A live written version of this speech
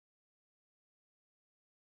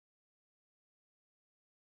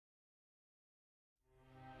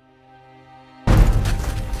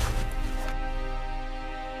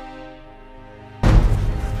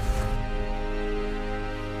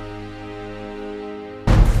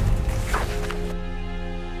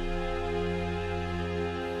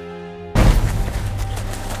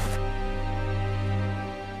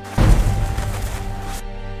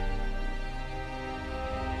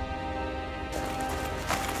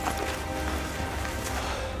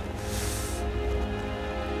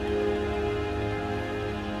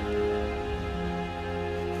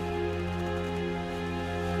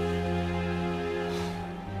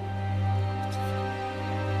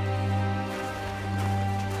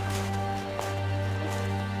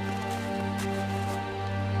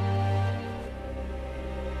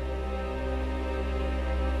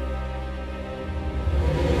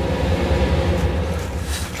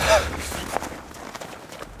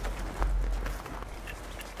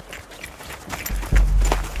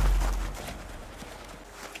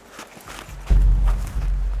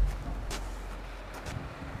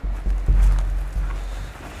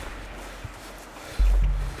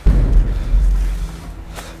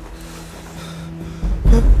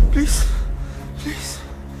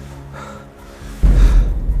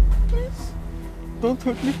Don't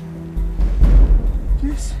hurt me.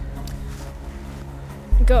 Please.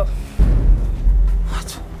 Go.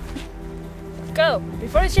 What? Go,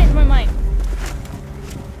 before I change my mind.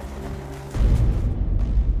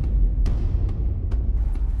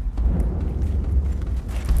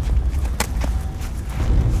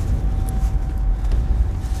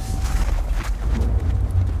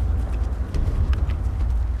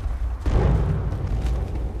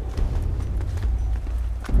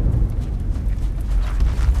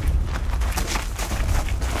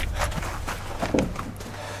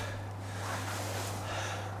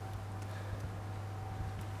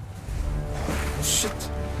 Shit.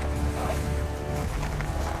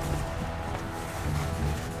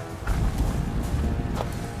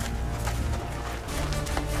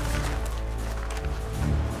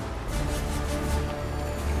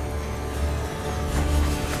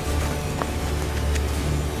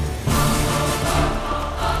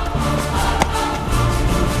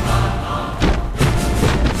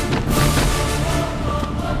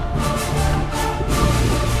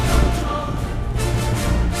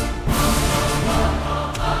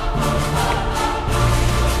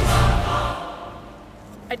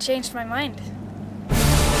 I changed my mind.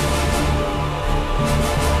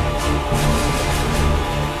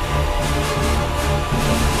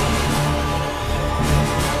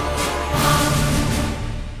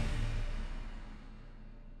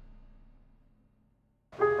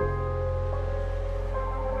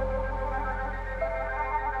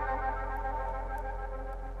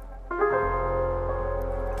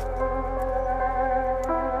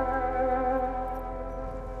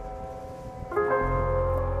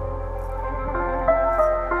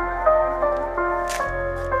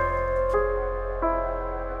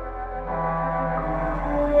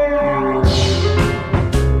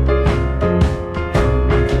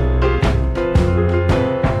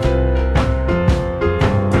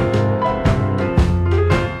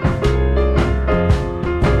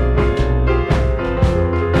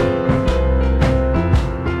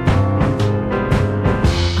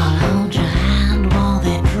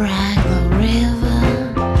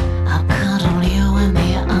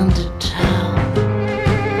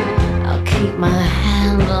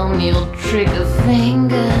 Trigger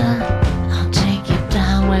finger, I'll take you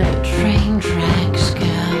down where the train tracks go.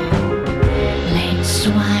 Let's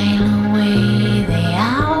while away the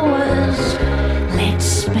hours. Let's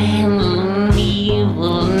spend an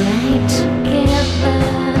evil night together.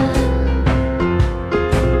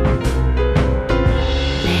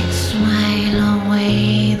 Let's while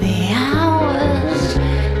away the hours.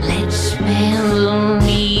 Let's spend an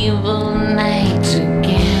evil night together.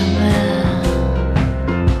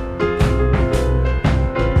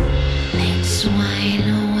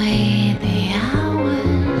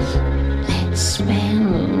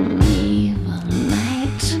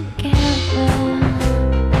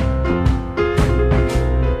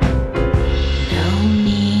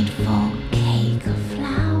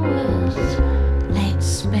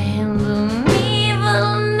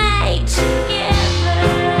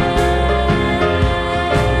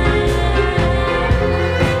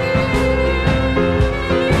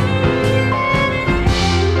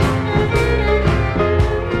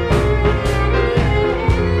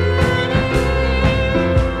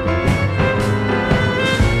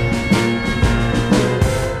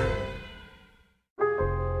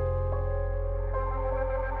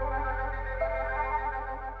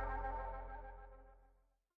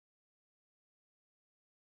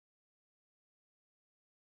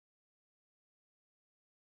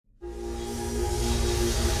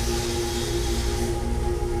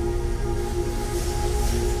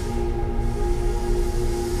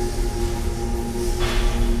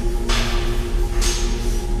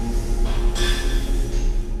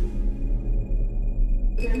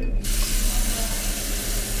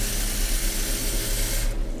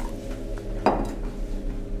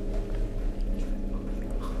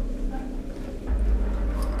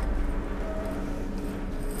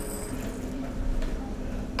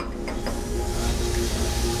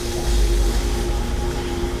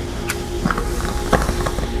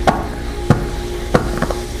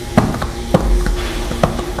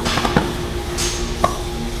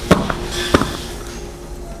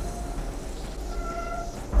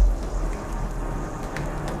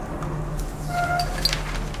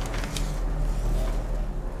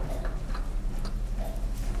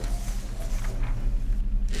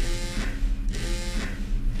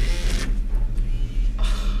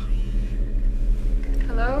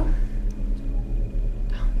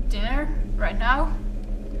 Right now?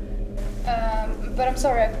 But I'm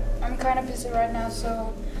sorry, I'm kind of busy right now,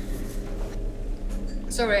 so...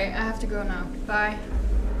 Sorry, I have to go now. Bye.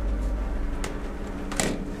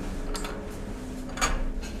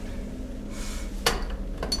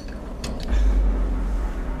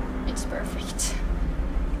 It's perfect.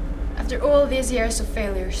 After all these years of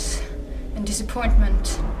failures and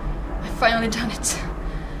disappointment, I've finally done it.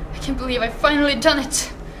 I can't believe I've finally done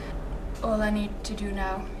it. All I need to do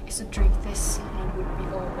now is to drink this and it would be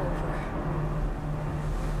all over.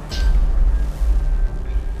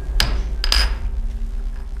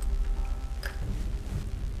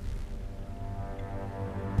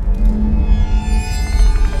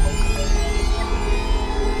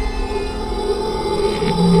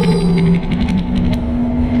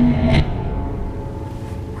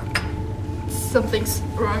 Something's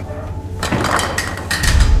wrong.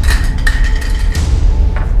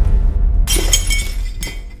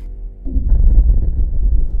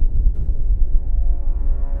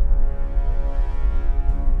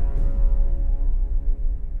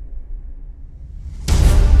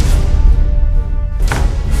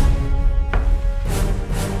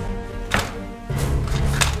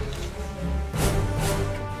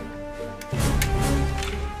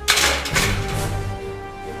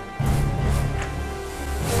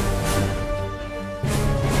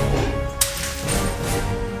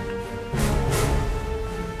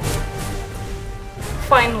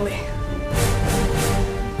 Finally.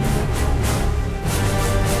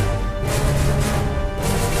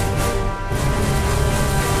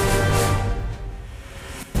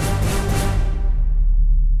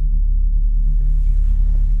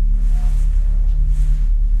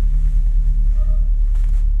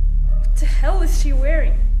 What the hell is she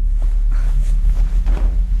wearing?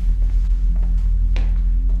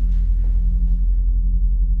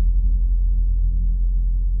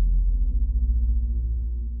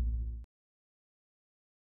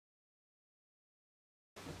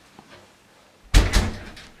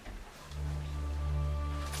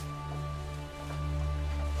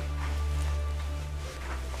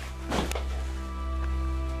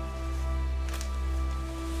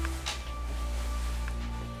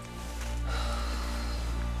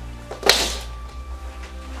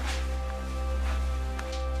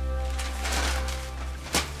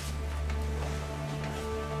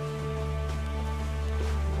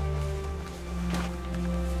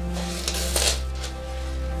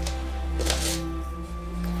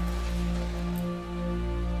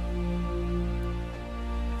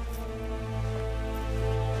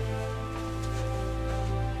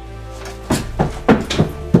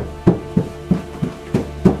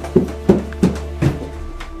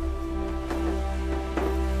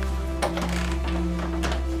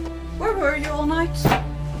 Where were you all night?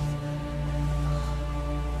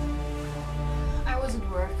 I was at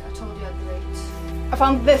work. I told you I'd be late. I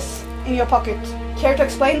found this in your pocket. Care to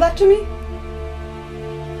explain that to me?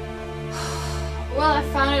 Well, I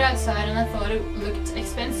found it outside and I thought it looked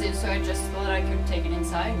expensive, so I just thought I could take it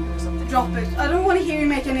inside or something. Drop it. I don't want to hear you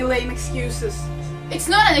make any lame excuses. It's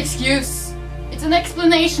not an excuse. It's an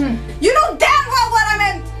explanation. You know damn well what I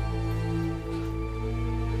meant!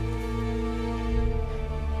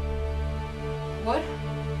 What?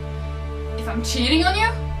 If I'm cheating on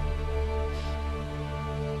you?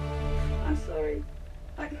 I'm sorry.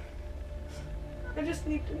 I just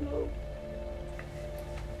need to know.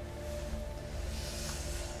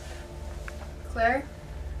 Claire?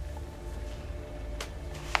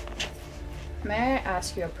 May I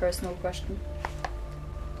ask you a personal question?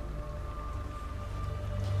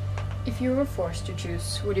 If you were forced to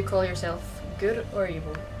choose, would you call yourself good or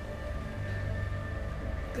evil?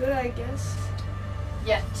 Good, I guess.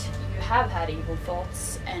 Yet, you have had evil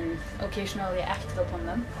thoughts and occasionally acted upon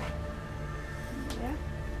them. Yeah.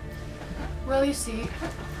 Well, you see,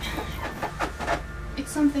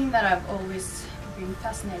 it's something that I've always been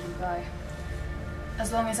fascinated by,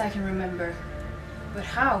 as long as I can remember. But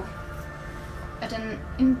how? At an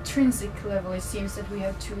intrinsic level, it seems that we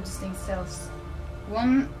have two distinct selves.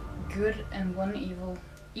 One good and one evil,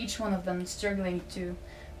 each one of them struggling to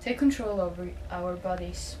take control over our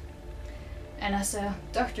bodies. And as a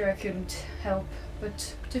doctor, I couldn't help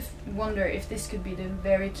but to wonder if this could be the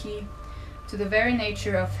very key to the very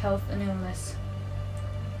nature of health and illness.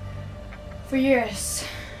 For years,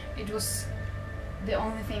 it was the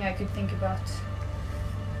only thing I could think about.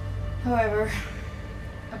 However,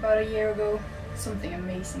 about a year ago, something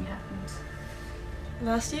amazing happened.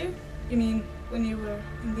 Last year? You mean when you were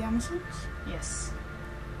in the Amazons? Yes.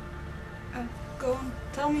 Go on,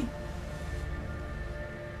 tell me.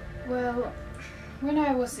 Well, when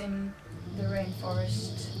I was in the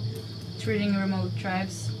rainforest treating remote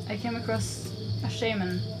tribes, I came across a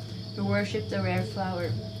shaman who worshipped a rare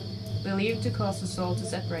flower. believed to cause the soul to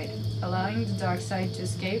separate, allowing the dark side to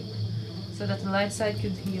escape so that the light side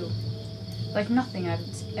could heal, like nothing I've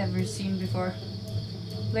ever seen before.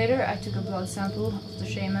 Later, I took a blood sample of the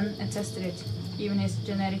shaman and tested it. Even his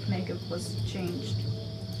genetic makeup was changed.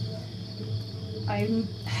 I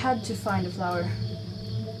had to find the flower.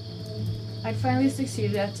 I'd finally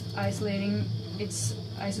succeeded at isolating its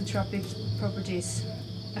isotropic properties,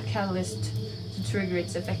 a catalyst to trigger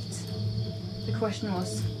its effect. The question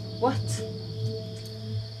was, what?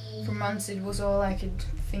 For months it was all I could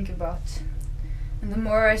think about, and the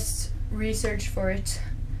more I researched for it,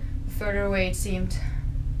 the further away it seemed.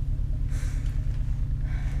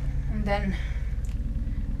 And then,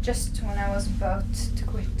 just when I was about to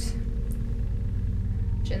quit,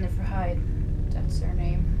 Jennifer Hyde, that's her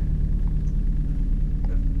name.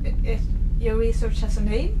 Your research has a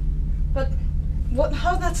name? But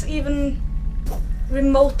how that's even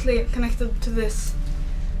remotely connected to this?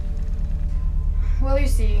 Well, you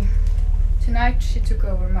see, tonight she took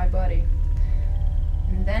over my body.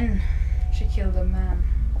 And then she killed a man.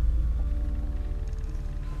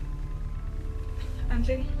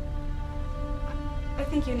 Angie, I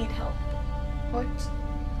think you need help. What?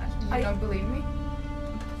 You don't believe me?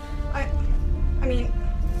 I mean,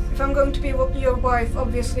 if I'm going to be your wife,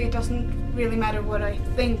 obviously it doesn't really matter what I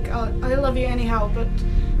think. I love you anyhow, but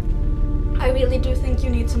I really do think you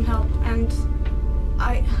need some help, and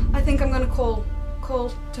I think I'm gonna call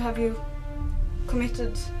to have you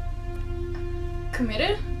committed.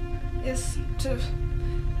 Committed? Yes, to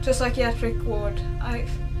a psychiatric ward.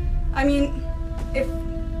 I mean, if...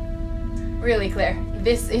 Really, Claire,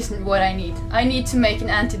 this isn't what I need. I need to make an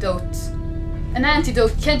antidote. An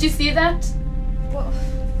antidote, can't you see that? Well,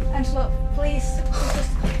 Angela, please,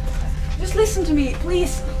 just listen to me,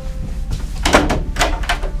 please.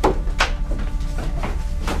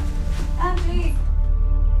 Angie.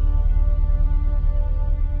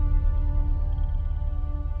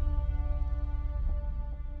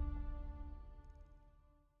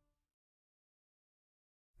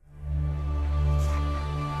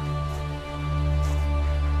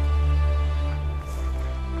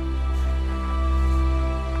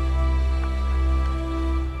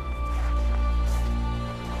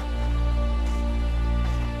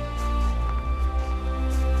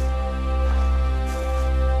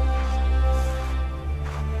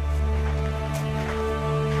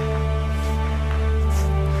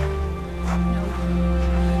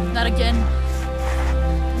 Not again.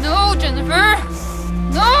 No, Jennifer!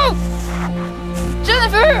 No!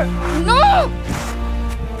 Jennifer! No!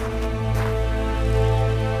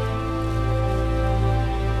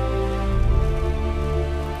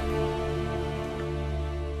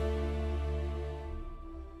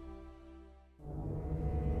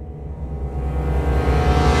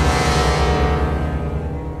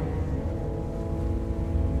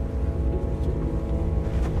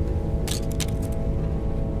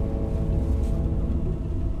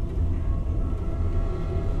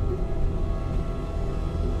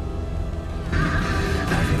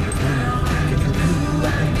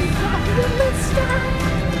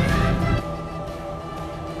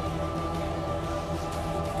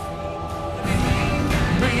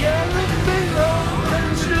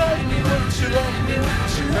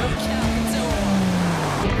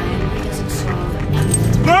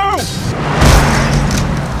 No!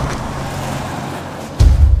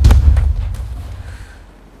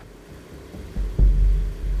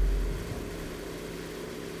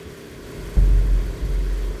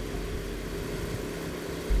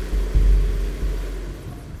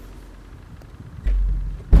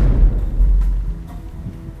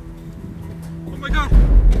 Oh my God!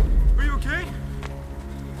 Are you okay?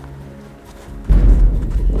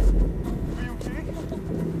 Are you okay?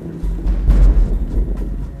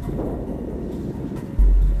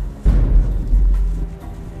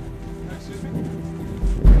 Excuse me?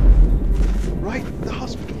 Right, the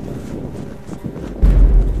hospital.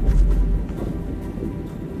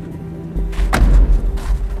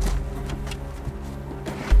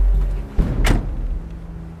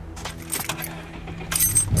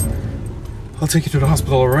 I'll take you to the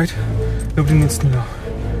hospital, alright? Nobody needs to know.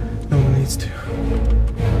 No one needs to.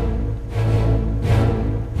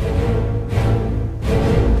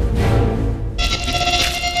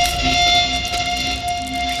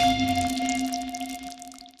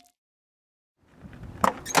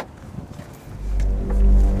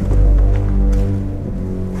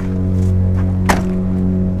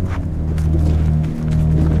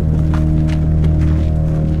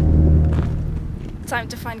 Time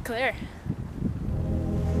to find Claire.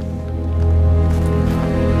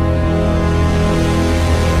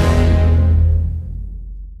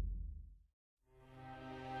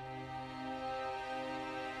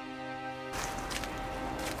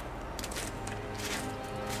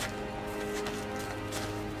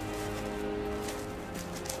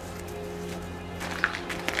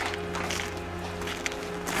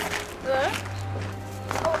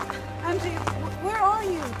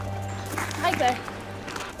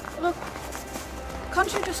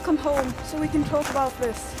 so we can talk about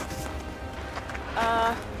this.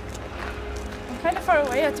 I'm kind of far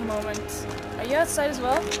away at the moment. Are you outside as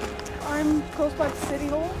well? I'm close by the city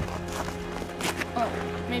hall. Oh,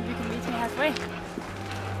 maybe you can meet me halfway.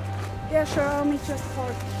 Yeah, sure, I'll meet you at the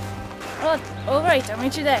park. Oh, alright, I'll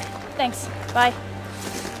meet you there. Thanks. Bye.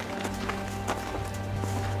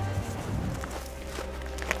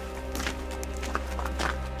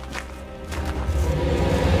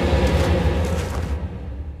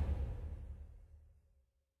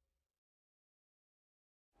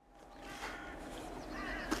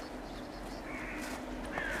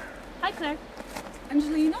 Hi, Claire.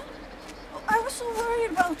 Angelina? Oh, I was so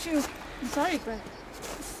worried about you. I'm sorry, Claire.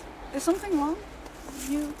 Is something wrong?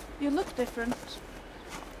 You look different.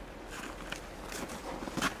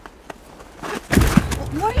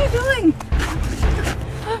 What are you doing?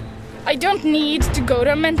 I don't need to go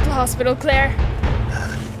to a mental hospital, Claire.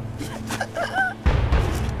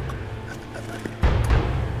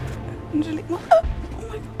 Angelina. Oh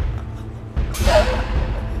my god.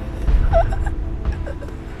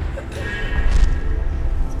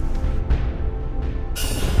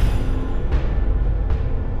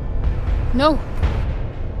 No.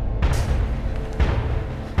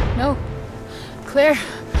 No. Claire.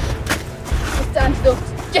 Get the antidote.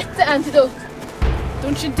 Get the antidote.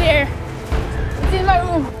 Don't you dare. It's in my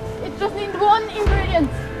room. It just needs one ingredient.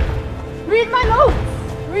 Read my notes.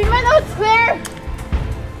 Read my notes, Claire.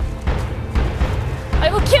 I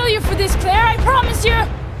will kill you for this, Claire. I promise you.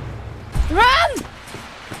 Run!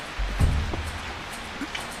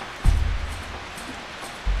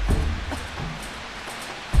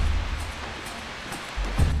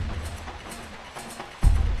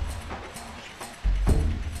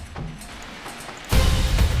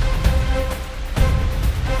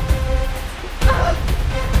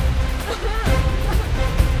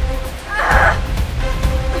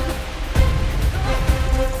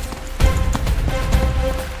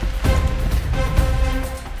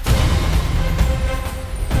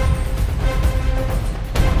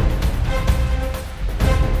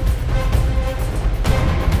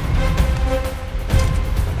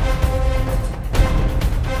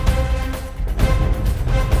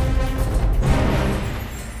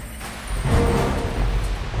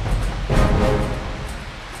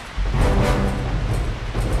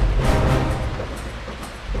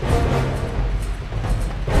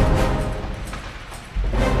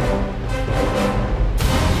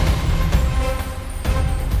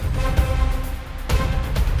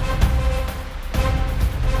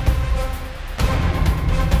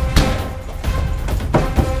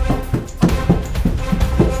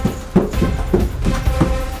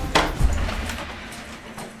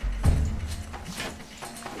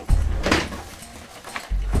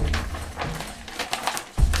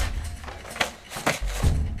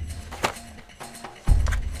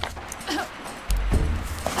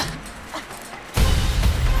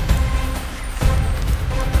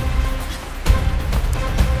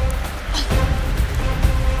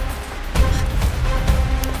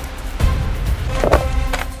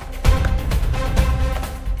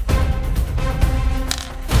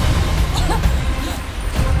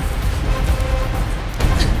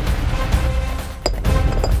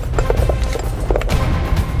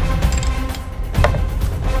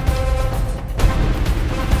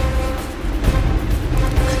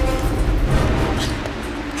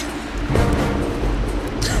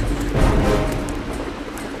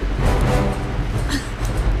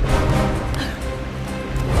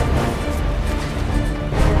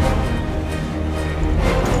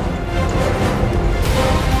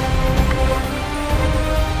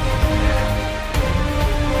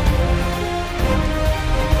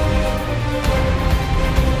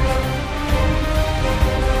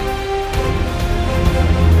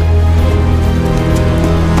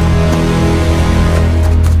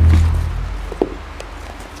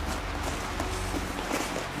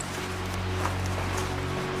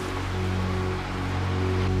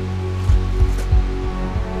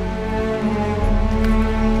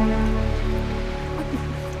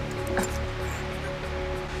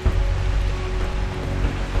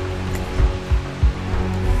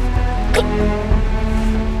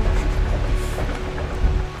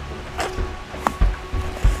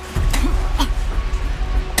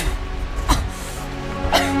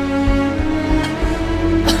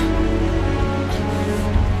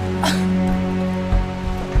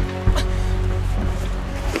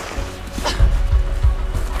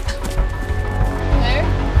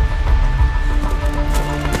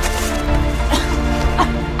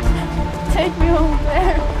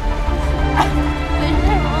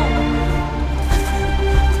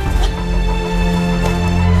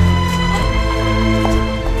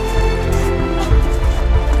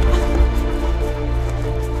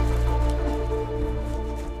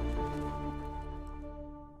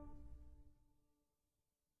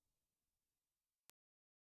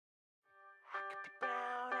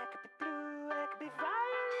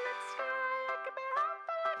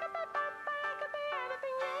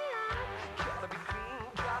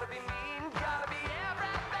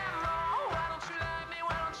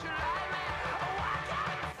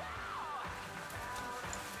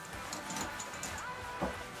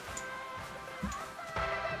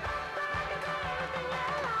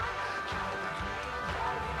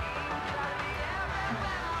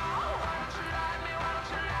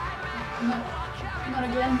 Not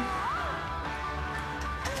again.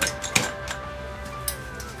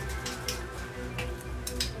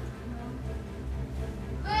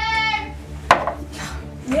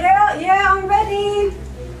 Yeah, I'm ready.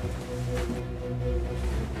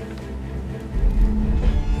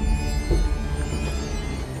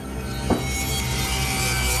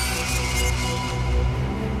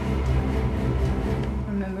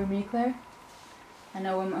 Remember me, Claire? I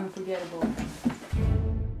know I'm unforgettable.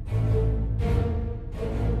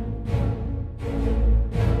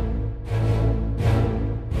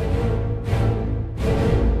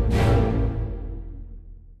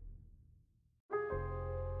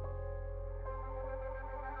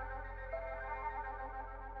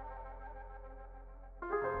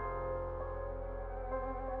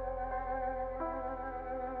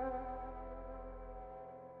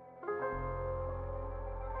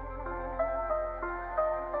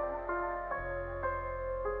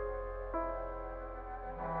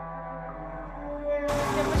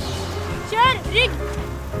 Kjør! Rygg!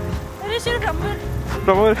 Eller kjør fremover.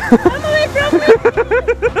 Fremover. Fremover, fremover!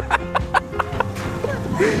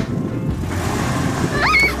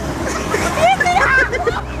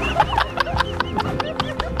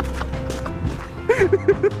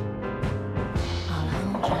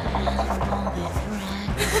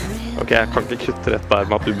 Ok, jeg kan ikke kutte rett der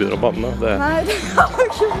med at du begynner å banne. Det... Nei, det var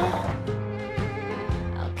ikke bra.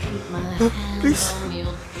 Please.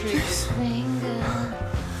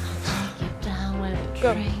 Go.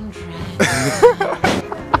 Nei,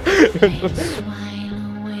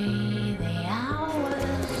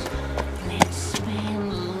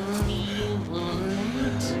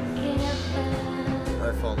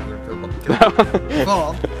 faen, du er på bakken.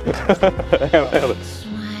 Faen! Jeg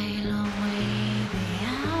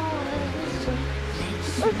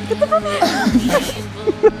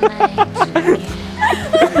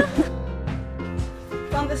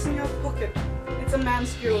Found this in your pocket. It's a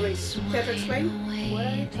man's jewelry. Care to explain? What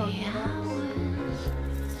are you talking about?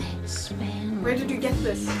 Where did you get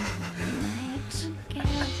this?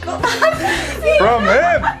 From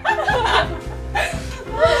him!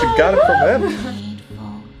 She got it from him.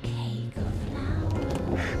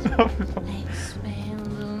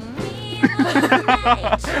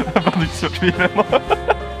 Jeg hadde ikke kjørt videre ennå.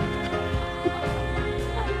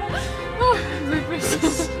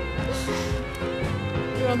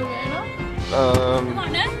 Du har noe mer nå?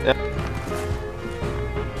 Arne? Ja.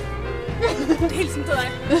 Hilsen til deg.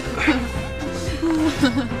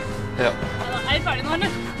 Ja. Er vi ferdige nå,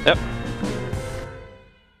 eller? Ja.